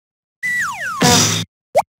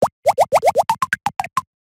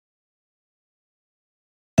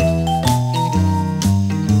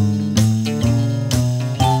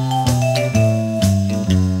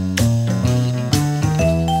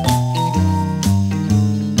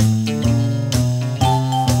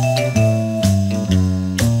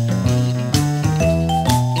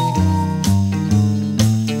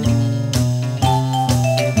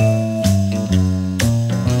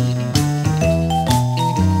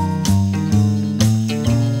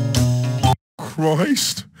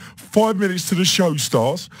Christ. 5 minutes to the show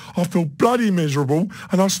starts. I feel bloody miserable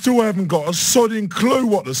and I still haven't got a sodding clue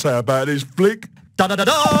what to say about this flick.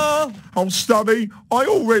 Da-da-da-da! Oh, Stubby, I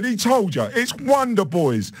already told you. It's Wonder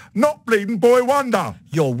Boys, not Bleeding Boy Wonder.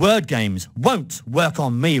 Your word games won't work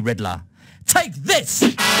on me, Riddler. Take this!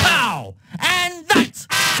 Pow! And that!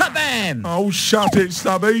 Kabam! Oh, shut it,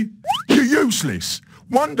 Stubby. You're useless.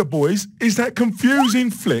 Wonder Boys is that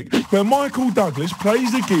confusing flick where Michael Douglas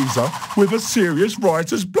plays the geezer with a serious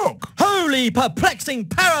writer's block. Holy perplexing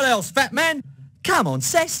parallels, fat man! Come on,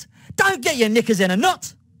 Cess. Don't get your knickers in a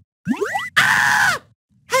knot. Ah!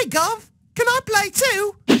 Hey, Gov, can I play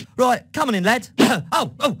too? Right, come on in, lad.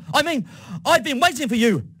 I mean, I've been waiting for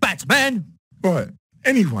you, Batman. Right.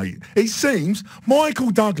 Anyway, it seems Michael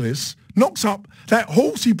Douglas knocks up that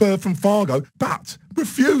horsey bird from Fargo, but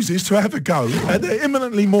refuses to have a go at the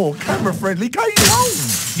imminently more camera-friendly Kate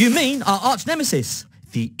Holmes. You mean our arch-nemesis,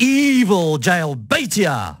 the evil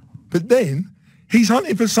jailbaiter. But then, he's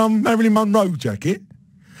hunting for some Marilyn Monroe jacket,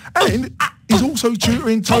 and he's also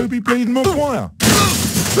tutoring Toby Bleeding Maguire.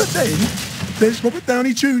 But then, there's Robert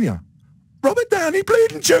Downey Jr. Robert Downey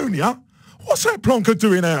Bleeding Jr.? What's that plonker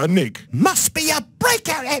doing out of Nick? Must be a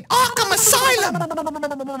breakout at Arkham Asylum.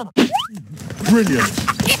 Brilliant.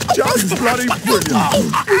 Just bloody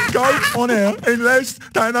brilliant. We go on air in less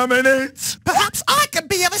than a minute. Perhaps I can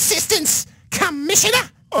be of assistance, Commissioner.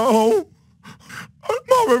 Oh,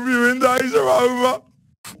 my reviewing days are over.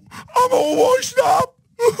 I'm all washed up.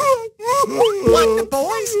 Wonder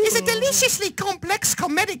Boys is a deliciously complex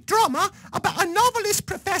comedic drama about a novelist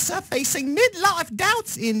professor facing midlife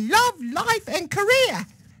doubts in love, life and career.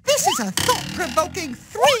 This is a thought-provoking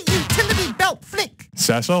three-utility belt flick.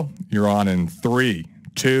 Cecil, you're on in 3,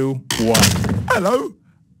 2, 1. Hello,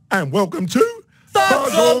 and welcome to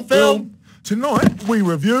Thoughts on Film. Tonight we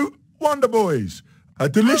review Wonder Boys, a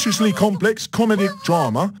deliciously complex comedic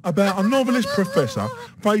drama about a novelist professor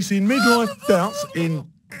facing midlife doubts in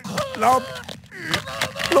love,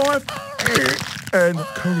 life and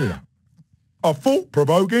career. A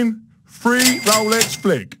thought-provoking free Rolex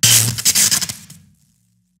flick.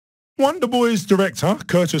 Wonder Boys director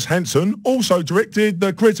Curtis Hanson also directed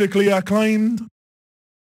the critically acclaimed...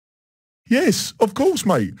 Yes, of course,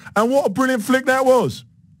 mate. And what a brilliant flick that was.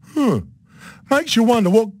 Makes you wonder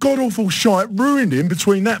what god-awful shite ruined him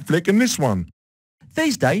between that flick and this one.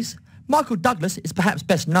 These days, Michael Douglas is perhaps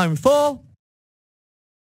best known for...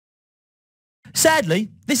 Sadly,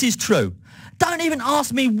 this is true. Don't even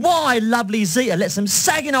ask me why lovely Zeta lets some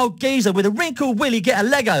sagging old geezer with a wrinkled willy get a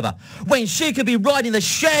leg over when she could be riding the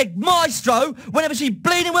shag maestro whenever she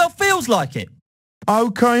bleeding well feels like it.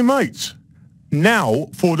 OK, mate. Now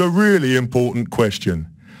for the really important question.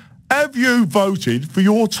 Have you voted for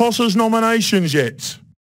your Tossers nominations yet?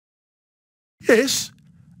 Yes?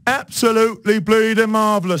 Absolutely bleeding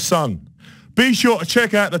marvellous, son. Be sure to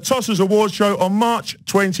check out the Tossers Awards show on March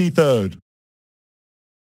 23rd.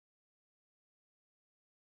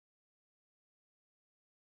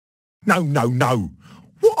 No.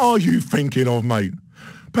 What are you thinking of, mate?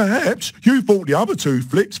 Perhaps you thought the other two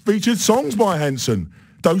flicks featured songs by Hanson,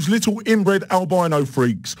 those little inbred albino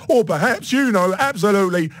freaks. Or perhaps you know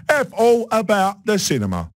absolutely F all about the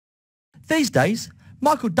cinema. These days,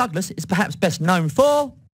 Michael Douglas is perhaps best known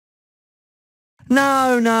for...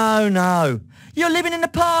 No. You're living in the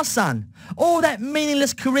past, son. All that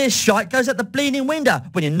meaningless career shite goes out the bleeding window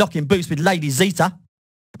when you're knocking boots with Lady Zeta.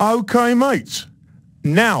 OK, mate.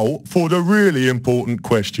 Now for the really important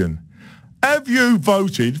question. Have you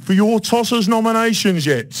voted for your Tossers nominations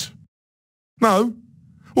yet? No?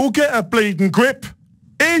 Well, get a bleeding grip.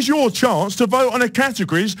 Here's your chance to vote on the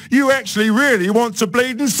categories you actually really want to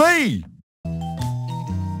bleed and see.